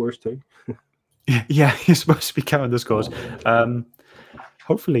counting our scores too. Yeah, he's supposed to be counting the scores.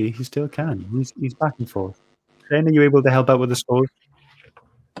 Hopefully, he still can. He's back and forth. Shane, are you able to help out with the scores?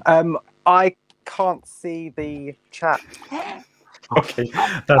 I can't see the chat. Okay,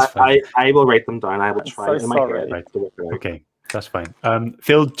 that's fine. I will write them down. I will try so in my sorry. head. Right. To work it out. Okay, that's fine.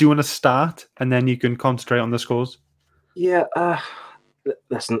 Phil, do you want to start and then you can concentrate on the scores? Yeah.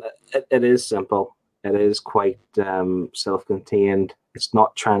 Listen, it is simple. It is quite self-contained. It's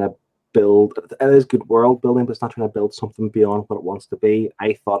not trying to build. It is good world building, but it's not trying to build something beyond what it wants to be.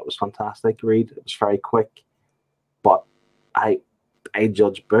 I thought it was fantastic to read. It was very quick, but I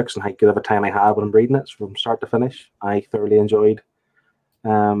judge books and how good of a time I had when I'm reading it from start to finish. I thoroughly enjoyed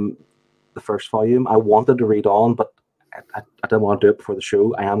the first volume. I wanted to read on, but I didn't want to do it before the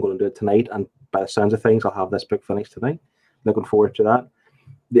show. I am going to do it tonight, and by the sounds of things, I'll have this book finished tonight. Looking forward to that.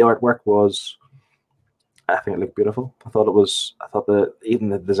 The artwork was, I think it looked beautiful. I thought even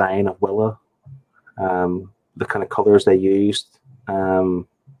the design of Willa, the kind of colors they used,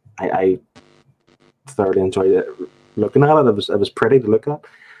 I thoroughly enjoyed it. Looking at it, it was pretty to look at.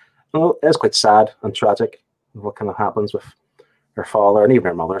 Well, it's quite sad and tragic what kind of happens with her father and even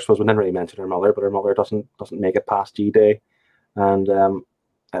her mother. I suppose we didn't really mention her mother, but her mother doesn't make it past G-Day, and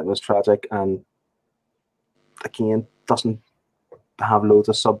It was tragic, and again, doesn't have loads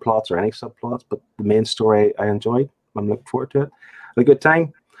of subplots or any subplots, but the main story I enjoyed. I'm looking forward to it. Had a good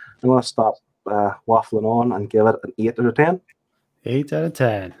time. I'm going to stop waffling on and give it an 8 out of 10. 8 out of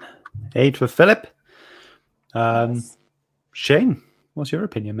 10. 8 for Philip. Nice. Shane, what's your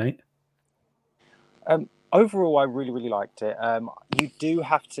opinion, mate? Overall, I really, really liked it. You do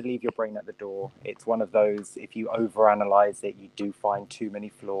have to leave your brain at the door. It's one of those, if you overanalyze it, you do find too many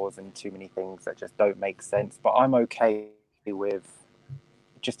flaws and too many things that just don't make sense. But I'm okay with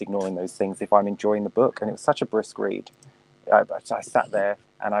just ignoring those things if I'm enjoying the book. And it was such a brisk read. I sat there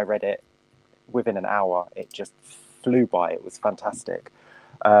and I read it within an hour. It just flew by. It was fantastic.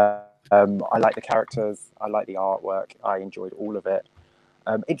 I like the characters. I like the artwork. I enjoyed all of it.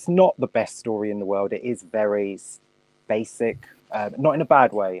 It's not the best story in the world. It is very basic, not in a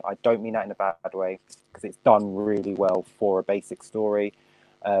bad way. I don't mean that in a bad way, because it's done really well for a basic story.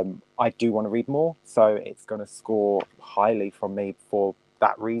 I do want to read more, so it's going to score highly from me for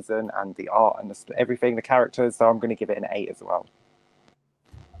that reason, and the art and everything, the characters. So I'm going to give it an 8 as well.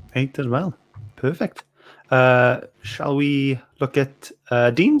 8 as well. Perfect. Shall we look at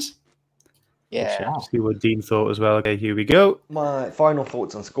Dean's? Yeah. See what Dean thought as well. Okay, here we go. My final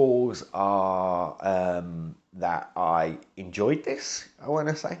thoughts on scores are that I enjoyed this, I want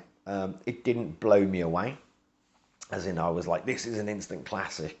to say. It didn't blow me away, as in I was like, this is an instant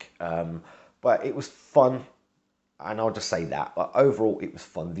classic. But it was fun, and I'll just say that. But overall, it was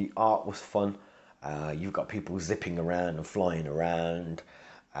fun. The art was fun. You've got people zipping around and flying around.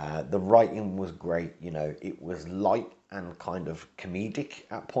 The writing was great. You know, it was light and kind of comedic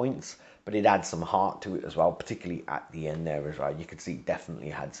at points, but it had some heart to it as well, particularly at the end there as well. You could see it definitely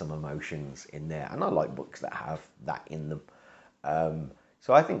had some emotions in there, and I like books that have that in them.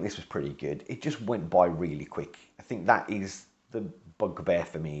 So I think this was pretty good. It just went by really quick. I think that is the bugbear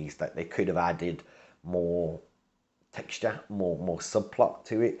for me, is that they could have added more texture, more subplot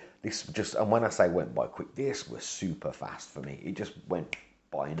to it. This just, and when I say went by quick, this was super fast for me. It just went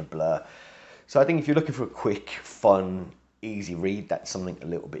by in a blur. So I think if you're looking for a quick, fun, easy read, that's something a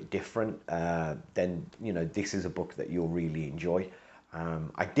little bit different, then, you know, this is a book that you'll really enjoy.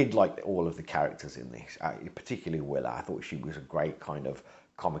 I did like all of the characters in this, particularly Willa. I thought she was a great kind of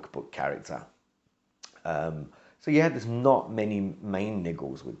comic book character. So yeah, there's not many main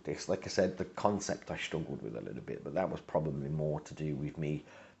niggles with this. Like I said, the concept I struggled with a little bit, but that was probably more to do with me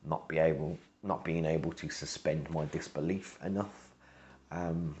not being able to suspend my disbelief enough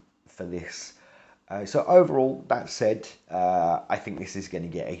for this. So overall, that said, I think this is going to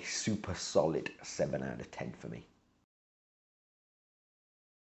get a super solid 7 out of 10 for me.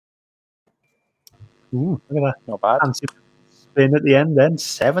 Ooh, look at that. Not bad. Fancy spin at the end then.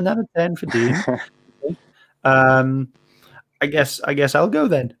 7 out of 10 for Dean. I guess I'll go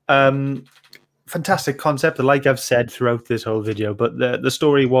then. Fantastic concept, like I've said throughout this whole video, but the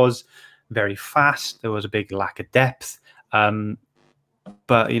story was very fast. There was a big lack of depth.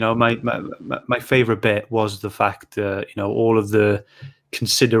 But, you know, my favorite bit was the fact that, you know, all of the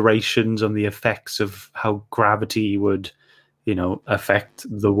considerations on the effects of how gravity would, you know, affect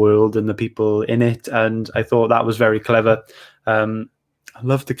the world and the people in it. And I thought that was very clever. I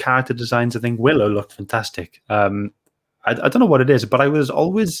loved the character designs. I think Willow looked fantastic. I don't know what it is, but I was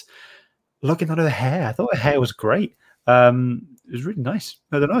always looking at her hair. I thought her hair was great. It was really nice.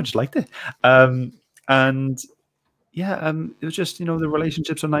 I don't know. I just liked it. And yeah, it was just, you know, the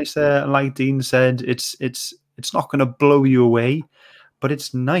relationships are nice there. And like Dean said, it's not going to blow you away, but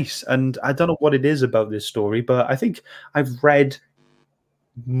it's nice. And I don't know what it is about this story, but I think I've read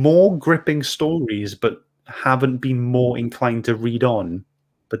more gripping stories, but haven't been more inclined to read on.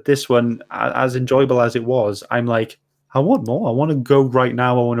 But this one, as enjoyable as it was, I'm like, I want more. I want to go right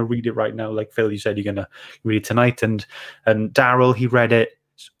now. I want to read it right now. Like Phil, you said, you're going to read it tonight. And Daryl, he read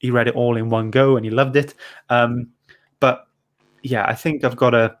it all in one go, and he loved it. But yeah, I think I've got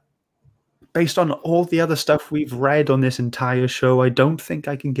to, based on all the other stuff we've read on this entire show, I don't think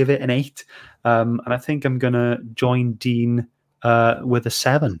I can give it an 8. And I think I'm going to join Dean with a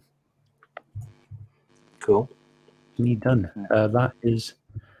 7. Cool. Neat done. That is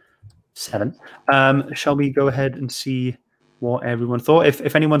 7. Shall we go ahead and see what everyone thought?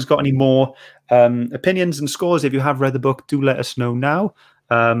 If anyone's got any more opinions and scores, if you have read the book, do let us know now.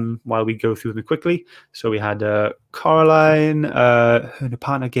 While we go through them quickly. So we had Caroline, her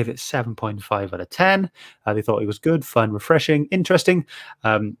partner gave it 7.5 out of 10. They thought it was good, fun, refreshing, interesting.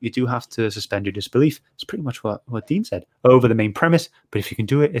 You do have to suspend your disbelief. It's pretty much what Dean said over the main premise, but if you can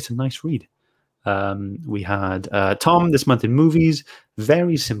do it, it's a nice read. We had Tom, This Month in Movies,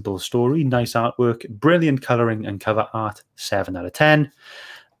 very simple story, nice artwork, brilliant colouring and cover art, 7 out of 10.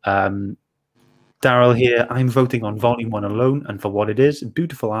 Daryl here. I'm voting on Volume 1 alone, and for what it is,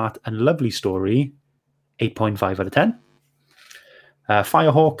 beautiful art and lovely story, 8.5 out of 10.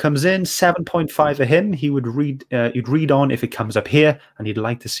 Firehawk comes in, 7.5 for him. He would read. He'd read on if it comes up here, and he'd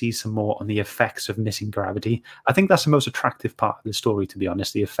like to see some more on the effects of missing gravity. I think that's the most attractive part of the story, to be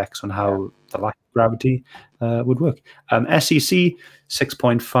honest. The effects on how the lack of gravity would work. SEC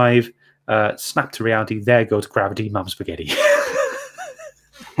 6.5. Snap to reality. There goes gravity. Mum spaghetti.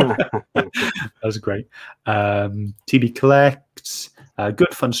 That was great. TB collects.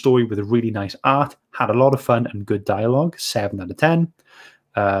 Good fun story with a really nice art. Had a lot of fun and good dialogue. 7 out of 10.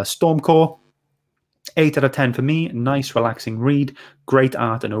 Stormcore, 8 out of 10 for me. Nice, relaxing read. Great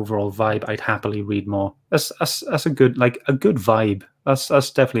art and overall vibe. I'd happily read more. That's a good vibe. That's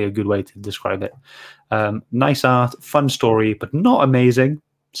definitely a good way to describe it. Nice art, fun story, but not amazing.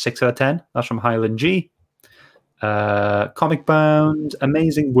 6 out of 10. That's from Highland G. Comic bound,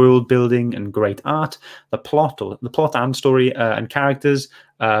 amazing world building and great art. The plot and story and characters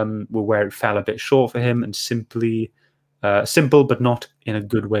were where it fell a bit short for him, and simple but not in a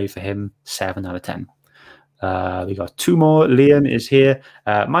good way for him. 7 out of 10. We got 2 more. Liam is here.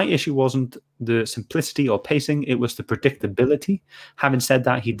 My issue wasn't the simplicity or pacing, it was the predictability. Having said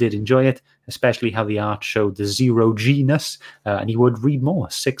that, he did enjoy it, especially how the art showed the zero G-ness, and he would read more.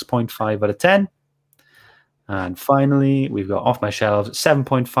 6.5 out of 10. And finally, we've got Off My Shelves,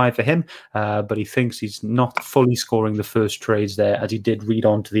 7.5 for him, but he thinks he's not fully scoring the first trades there, as he did read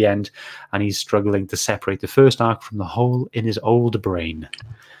on to the end, and he's struggling to separate the first arc from the hole in his old brain.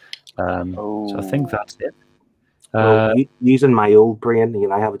 So I think that's it. Well, using my old brain,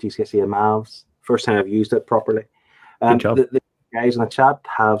 I have a GCSE in maths. First time I've used it properly. Good job. The guys in the chat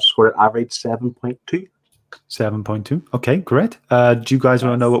have scored an average 7.2. 7.2. Okay, great. Do you guys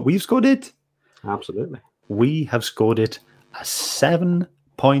want to know what we've scored it? Absolutely. We have scored it a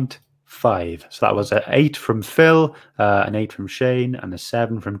 7.5. So that was an 8 from Phil, an 8 from Shane, and a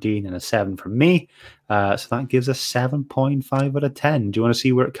 7 from Dean, and a 7 from me. So that gives us 7.5 out of 10. Do you want to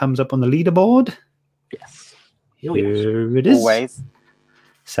see where it comes up on the leaderboard? Yes. Here it is. Always.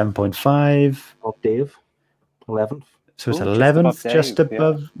 7.5. Of Dave, 11th. So it's Ooh, 11th, just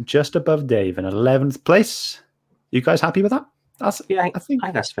just above Dave, in 11th place. You guys happy with that? I think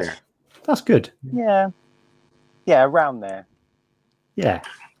that's fair. That's good. Yeah, around there. Yeah,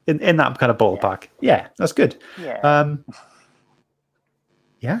 in that kind of ballpark. Yeah, that's good. Yeah.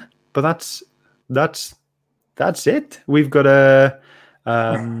 Yeah, but that's it. We've got a.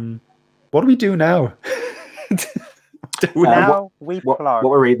 What do we do now? Now What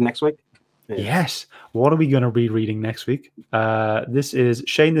we're reading next week? Yes. What are we going to be reading next week? This is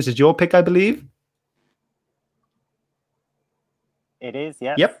Shane. This is your pick, I believe. It is.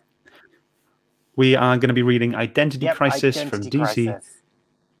 Yes. Yep. We are going to be reading Identity Crisis from DC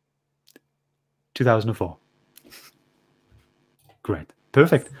 2004. Great.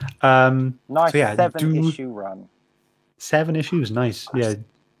 Perfect. Nice so yeah, 7-issue run. 7 issues. Nice.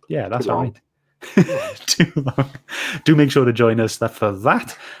 Yeah, that's all right. Too long. Do make sure to join us for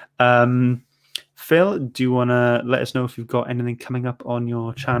that. Phil, do you want to let us know if you've got anything coming up on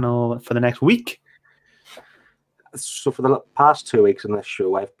your channel for the next week? So for the past 2 weeks on this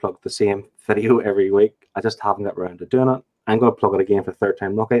show, I've plugged the same video every week. I just haven't got around to doing it. I'm going to plug it again for third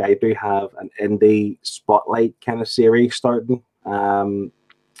time lucky. I do have an indie spotlight kind of series starting.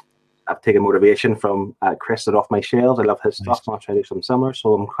 I've taken motivation from Chris at Off My Shelves. I love his stuff. I'm trying to do some summer,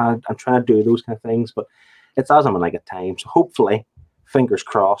 so I'm trying to do those kind of things. But it's as and when I get time. So hopefully, fingers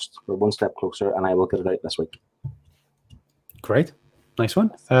crossed, we're one step closer, and I will get it out this week. Great, nice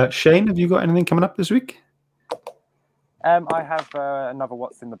one. Shane, have you got anything coming up this week? I have another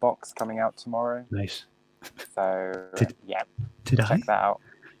What's in the Box coming out tomorrow. Nice. So Did check that out.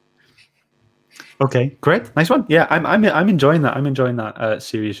 Okay, great, nice one. Yeah, I'm enjoying that. I'm enjoying that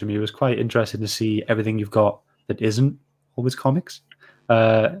series from you. It was quite interesting to see everything you've got that isn't always comics.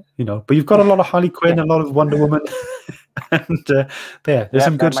 But you've got a lot of Harley Quinn, a lot of Wonder Woman, and there's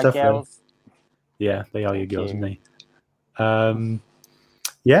some good stuff there. Yeah, they are your girls, aren't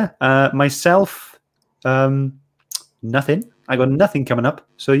they? Myself, nothing. I got nothing coming up,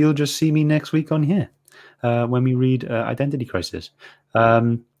 so you'll just see me next week on here when we read Identity Crisis.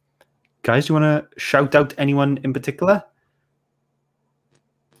 Guys, do you want to shout out anyone in particular?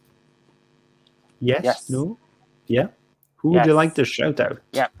 Yes? No? Yeah? Who would you like to shout out?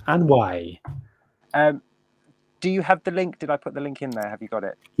 Yeah. And why? Do you have the link? Did I put the link in there? Have you got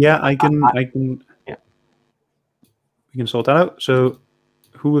it? Yeah, I can. Yeah. We can sort that out. So,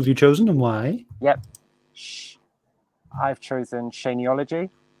 who have you chosen and why? Yep. I've chosen Shaneology.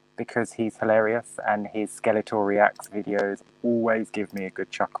 because he's hilarious, and his Skeletor Reacts videos always give me a good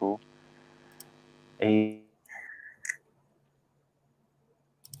chuckle.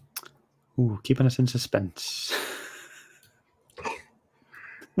 Ooh, keeping us in suspense.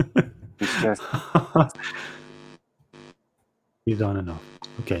 He's just He's on and off.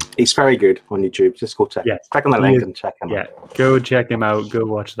 Okay. He's very good on YouTube. Just go check. Yes, Click on the he link is- and check him Yeah, out. go check him out. Go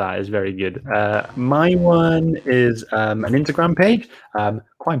watch that. It's very good. My one is an Instagram page.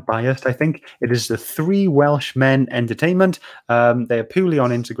 Quite biased, I think. It is the Three Welsh Men Entertainment. They're purely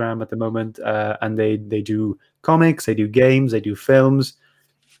on Instagram at the moment, and they do comics, they do games, they do films,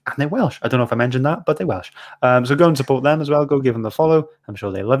 and they're Welsh. I don't know if I mentioned that, but they're Welsh. So go and support them as well. Go give them a follow. I'm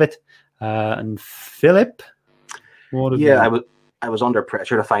sure they love it. And Philip, what have Yeah, you? I was under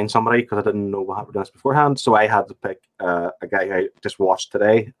pressure to find somebody because I didn't know what happened to us beforehand. So I had to pick a guy who I just watched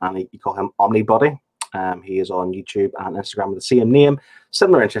today, and you call him Omnibody. He is on YouTube and Instagram with the same name.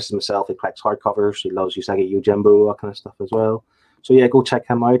 Similar interests in himself. He collects hardcovers. He loves Usagi Yojimbo, that kind of stuff as well. So yeah, go check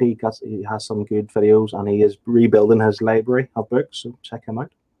him out. He has some good videos, and he is rebuilding his library of books. So check him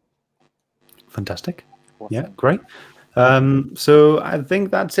out. Fantastic. awesome. Yeah, great. So I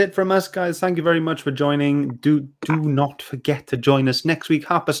think that's it from us, guys. Thank you very much for joining. Do not forget to join us next week,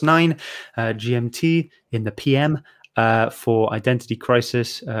 9:30 GMT in the PM for Identity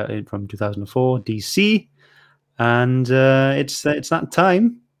Crisis from 2004 DC, and it's that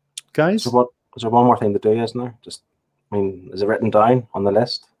time, guys. So is there one more thing to do, isn't there? Is it written down on the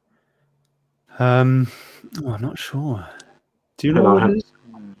list? I'm not sure. Do you know Hold what on. it is?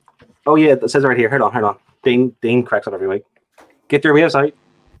 Oh yeah, it says right here. Hold on. Dean cracks it every week. Get your waves out.